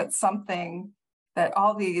think that something that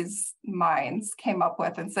all these minds came up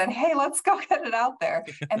with and said, hey, let's go get it out there,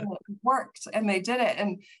 and it worked, and they did it.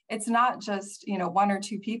 And it's not just one or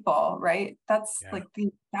two people, right? That's Yeah. like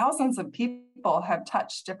the thousands of people have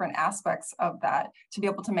touched different aspects of that to be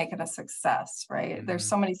able to make it a success, right? Mm-hmm. There's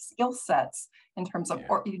so many skill sets in terms of,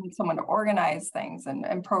 you need someone to organize things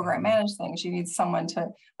and program manage things. You need someone to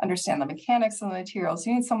understand the mechanics of the materials.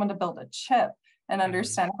 You need someone to build a chip and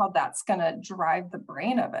understand how that's going to drive the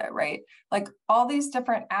brain of it, right? Like all these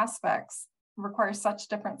different aspects require such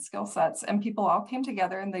different skill sets, and people all came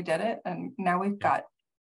together and they did it. And now we've got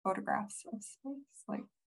photographs of space. Like,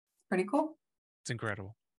 pretty cool. It's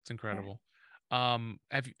incredible. It's incredible.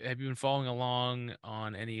 Have you been following along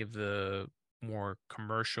on any of the more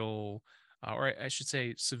commercial, or I should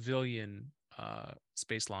say civilian,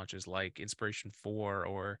 space launches, like Inspiration 4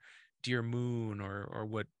 or Dear Moon, or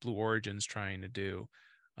what Blue Origin's trying to do?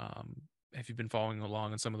 Have you been following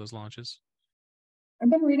along on some of those launches? I've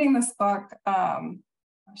been reading this book.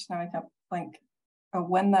 Gosh, now I can't blank.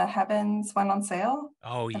 When the Heavens Went on Sale.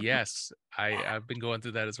 Oh yes, I've been going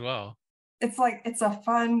through that as well. It's like, it's a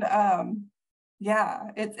fun,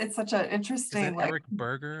 it's such an Is interesting, that like, Eric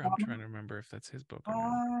Berger? I'm trying to remember if that's his book or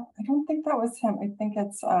not. I don't think that was him. I think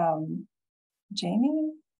it's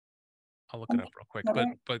Jamie. I'll look it up real quick, Right?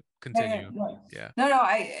 but continue. Yeah. No,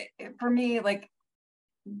 for me, like,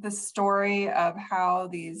 the story of how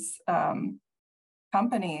these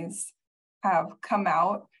companies have come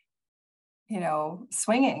out,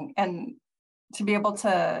 swinging, and to be able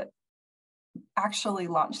to actually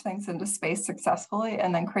launch things into space successfully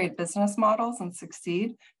and then create business models and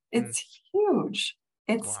succeed, it's huge.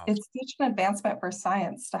 It's such an advancement for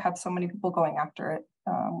science to have so many people going after it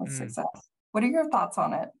with success. What are your thoughts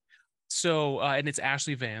on it? So, and it's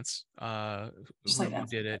Ashley Vance, who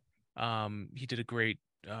did it. He did a great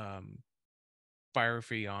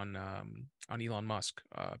biography on Elon Musk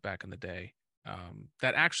back in the day.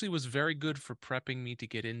 That actually was very good for prepping me to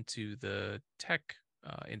get into the tech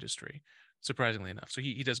industry, surprisingly enough. So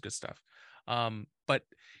he does good stuff. But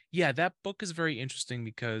yeah, that book is very interesting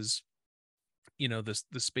because the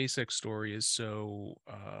SpaceX story is so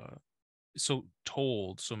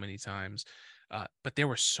told so many times, but there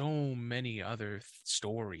were so many other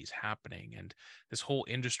stories happening, and this whole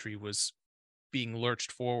industry was being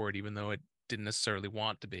lurched forward, even though it didn't necessarily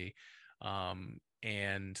want to be,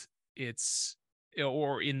 and it's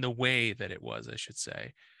or in the way that it was, I should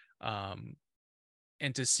say.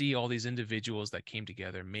 And to see all these individuals that came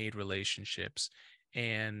together, made relationships,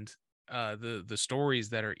 and the stories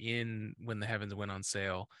that are in When the Heavens Went on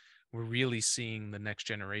Sale, we're really seeing the next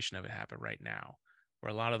generation of it happen right now, where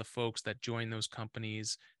a lot of the folks that joined those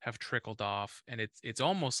companies have trickled off, and it's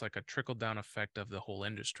almost like a trickle down effect of the whole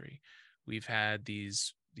industry. We've had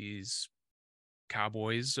these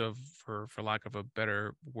cowboys for lack of a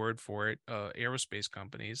better word for it, aerospace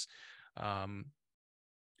companies,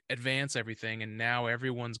 advance everything, and now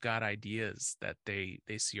everyone's got ideas that they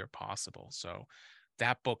see are possible. So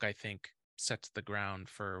that book, I think, sets the ground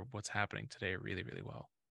for what's happening today really, really well.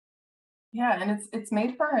 Yeah, and it's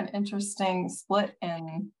made for an interesting split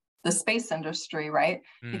in the space industry, right?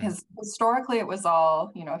 Because historically it was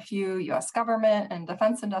all, a few US government and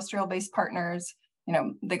defense industrial based partners.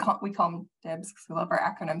 We call them DIBs because we love our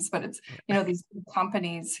acronyms, but it's, these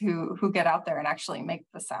companies who get out there and actually make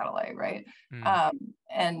the satellite, right?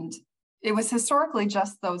 And it was historically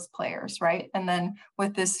just those players, right? And then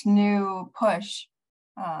with this new push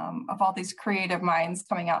of all these creative minds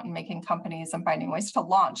coming out and making companies and finding ways to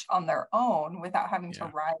launch on their own without having to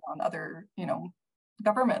ride on other,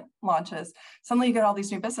 government launches, suddenly you get all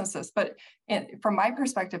these new businesses. But from my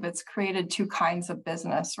perspective, it's created two kinds of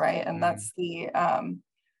business, right? And that's the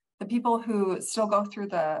people who still go through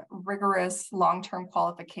the rigorous long-term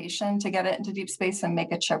qualification to get it into deep space and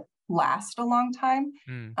make a chip last a long time,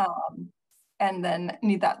 and then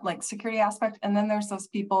need that like security aspect. And then there's those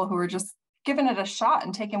people who are just giving it a shot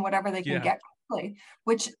and taking whatever they can get exactly.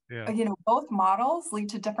 Which, Yeah. both models lead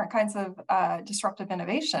to different kinds of disruptive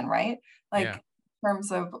innovation, right? Like Yeah. in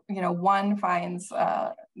terms of, one finds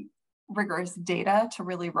rigorous data to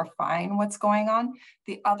really refine what's going on.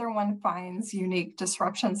 The other one finds unique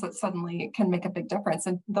disruptions that suddenly can make a big difference.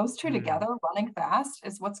 And those two Mm, together, running fast,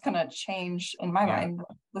 is what's going to change, in my yeah. mind,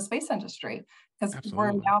 the space industry. Because we're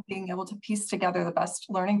Absolutely. now being able to piece together the best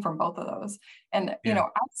learning from both of those. And, Yeah.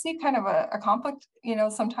 I see kind of a conflict,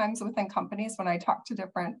 sometimes within companies when I talk to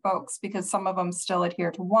different folks, because some of them still adhere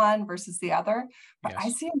to one versus the other. But I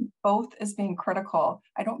Yes. see them both as being critical.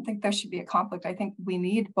 I don't think there should be a conflict. I think we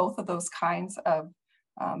need both of those kinds of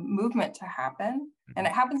movement to happen. And Hmm.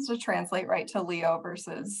 it happens to translate right to Leo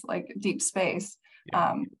versus like deep space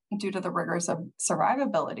Yeah. due to the rigors of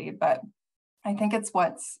survivability. But I think it's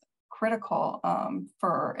what's critical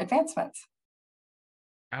for advancements.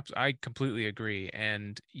 I completely agree.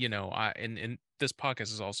 And, and this podcast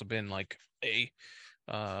has also been like a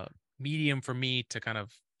uh, medium for me to kind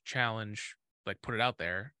of challenge, like put it out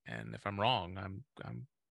there. And if I'm wrong, I'm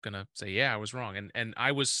gonna say, yeah, I was wrong. And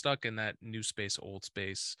I was stuck in that new space, old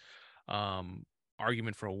space um,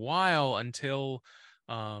 argument for a while until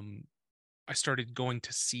um, I started going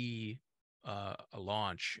to see a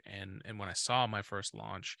launch, and when I saw my first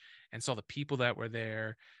launch and saw the people that were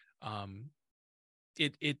there, um,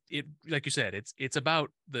 it like you said, it's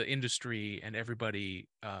about the industry and everybody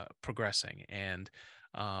progressing, and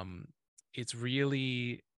um, it's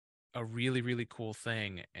really a really cool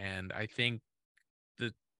thing, and I think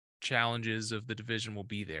the challenges of the division will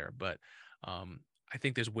be there, but um, I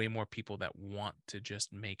think there's way more people that want to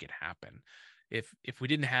just make it happen. If we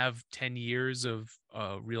didn't have 10 years of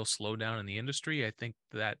real slowdown in the industry, I think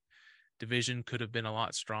that division could have been a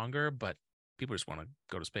lot stronger, but people just want to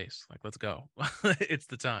go to space. Like, let's go. It's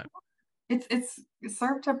the time. It's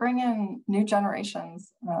served to bring in new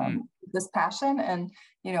generations Mm, this passion. And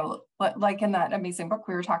like in that amazing book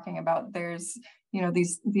we were talking about, there's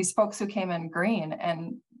these folks who came in green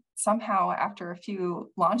and somehow after a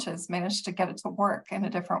few launches managed to get it to work in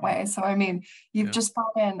a different mm, way. So I mean, you've yeah. just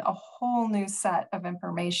brought in a whole new set of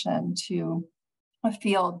information to a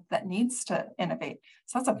field that needs to innovate.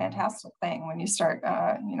 So that's a Mhm. fantastic thing when you start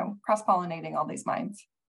cross-pollinating all these minds,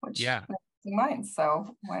 which Yeah. minds,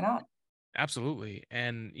 so why not? Absolutely.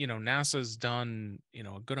 And, NASA's done,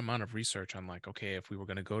 a good amount of research on like, okay, if we were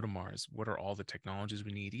going to go to Mars, what are all the technologies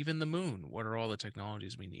we need? Even the moon, what are all the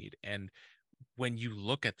technologies we need? And when you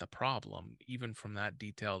look at the problem, even from that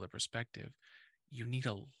detailed a perspective, you need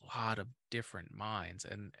a lot of different minds.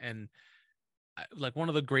 And like one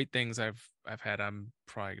of the great things I've had, I'm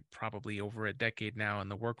probably over a decade now in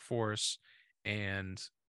the workforce, and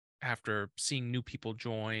after seeing new people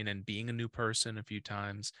join and being a new person a few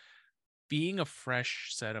times, being a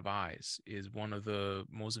fresh set of eyes is one of the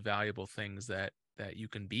most valuable things that you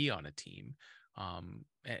can be on a team,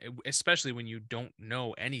 especially when you don't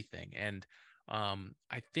know anything. And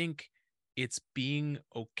I think it's being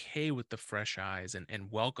okay with the fresh eyes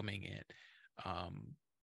and welcoming it, um,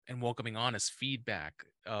 and welcoming honest feedback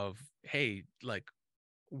of, hey, like,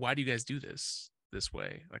 why do you guys do this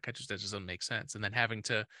way? Like, that just doesn't make sense. And then having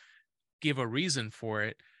to give a reason for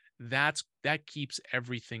it, that keeps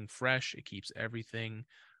everything fresh. It keeps everything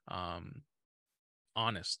um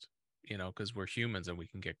honest, because we're humans and we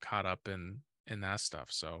can get caught up in that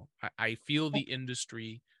stuff. So I feel the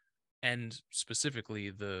industry, and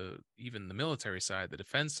specifically even the military side, the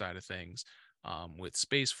defense side of things, with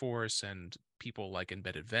Space Force and people like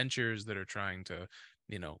Embedded Ventures that are trying to,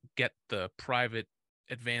 get the private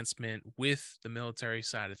advancement with the military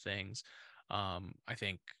side of things.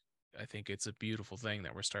 I think it's a beautiful thing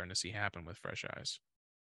that we're starting to see happen with fresh eyes.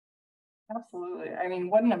 Absolutely. I mean,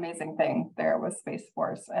 what an amazing thing there with Space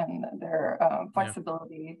Force and their Yeah.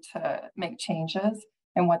 flexibility to make changes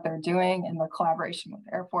in what they're doing and their collaboration with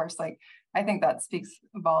the Air Force. Like, I think that speaks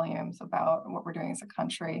volumes about what we're doing as a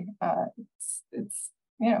country. It's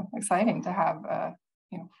exciting to have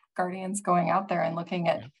guardians going out there and looking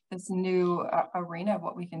at Yeah. this new arena of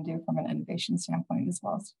what we can do from an innovation standpoint as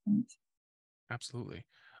well as students. Absolutely.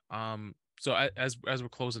 So as we're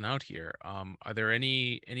closing out here, are there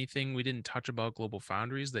anything we didn't touch about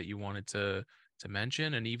GlobalFoundries that you wanted to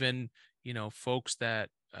mention, and even, folks that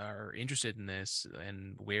are interested in this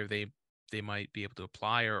and where they might be able to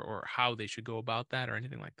apply, or how they should go about that, or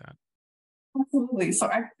anything like that? Absolutely. So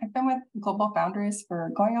I've been with GlobalFoundries for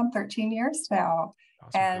going on 13 years now.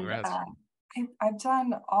 Awesome. And Congrats. I've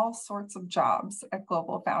done all sorts of jobs at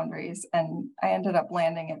GlobalFoundries. And I ended up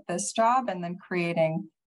landing at this job and then creating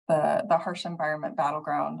the harsh environment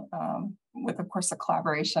Battleground with, of course, the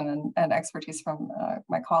collaboration and expertise from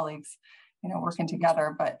my colleagues, working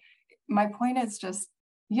together. But my point is just,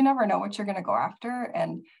 you never know what you're going to go after.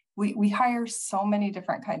 And we hire so many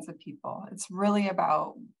different kinds of people. It's really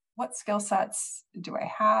about what skill sets do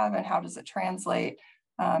I have and how does it translate?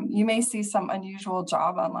 You may see some unusual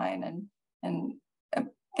job online and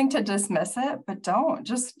think to dismiss it, but don't.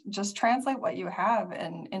 Just translate what you have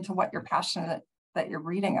and into what you're passionate that you're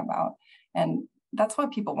reading about. And that's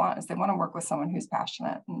what people want, is they want to work with someone who's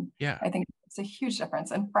passionate. And Yeah. I think it's a huge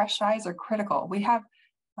difference. And fresh eyes are critical. We have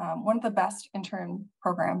one of the best intern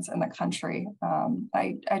programs in the country.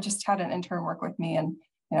 I just had an intern work with me, and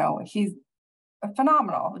he's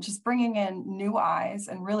phenomenal, just bringing in new eyes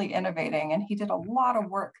and really innovating. And he did a lot of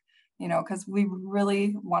work, because we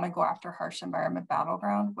really want to go after harsh environment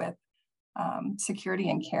battleground with security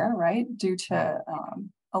and care, right? Due to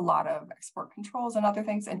a lot of export controls and other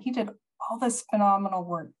things. And he did all this phenomenal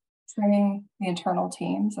work training the internal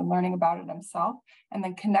teams and learning about it himself, and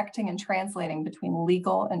then connecting and translating between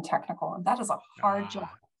legal and technical. And that is a hard job.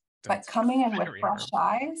 But coming in with fresh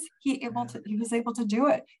eyes, he was able to do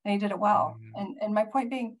it, and he did it well. And my point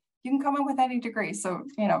being, you can come in with any degree. So,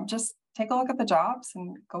 just take a look at the jobs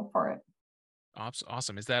and go for it.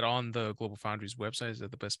 Awesome. Is that on the GlobalFoundries website? Is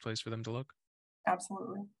that the best place for them to look?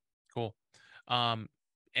 Absolutely. Cool.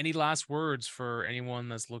 Any last words for anyone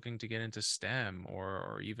that's looking to get into STEM,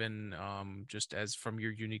 or even just as from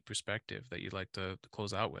your unique perspective that you'd like to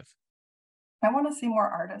close out with? I want to see more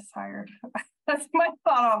artists hired. That's my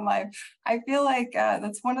thought on life. I feel like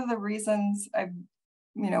that's one of the reasons I've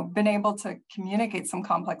been able to communicate some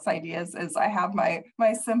complex ideas, is I have my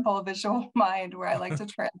simple visual mind where I like to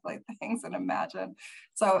translate things and imagine.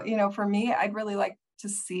 So, for me, I'd really like to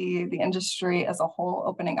see the industry as a whole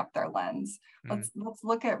opening up their lens. Let's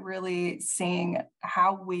look at really seeing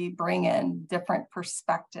how we bring in different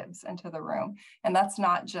perspectives into the room. And that's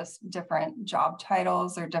not just different job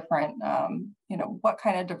titles or different, what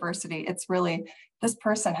kind of diversity. It's really, this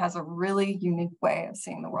person has a really unique way of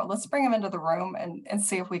seeing the world. Let's bring them into the room and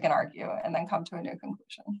see if we can argue and then come to a new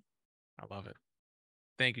conclusion. I love it.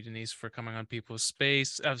 Thank you, Deniz, for coming on People of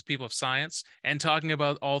Space, People of Science, and talking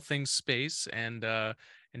about all things space, and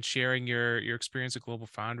sharing your experience at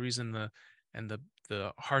GlobalFoundries and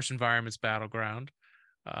the harsh environments battleground.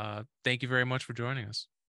 Thank you very much for joining us.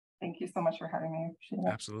 Thank you so much for having me. I appreciate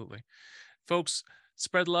it. Absolutely. Folks,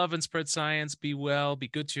 spread love and spread science. Be well, be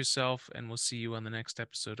good to yourself, and we'll see you on the next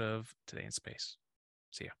episode of Today in Space.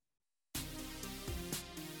 See ya.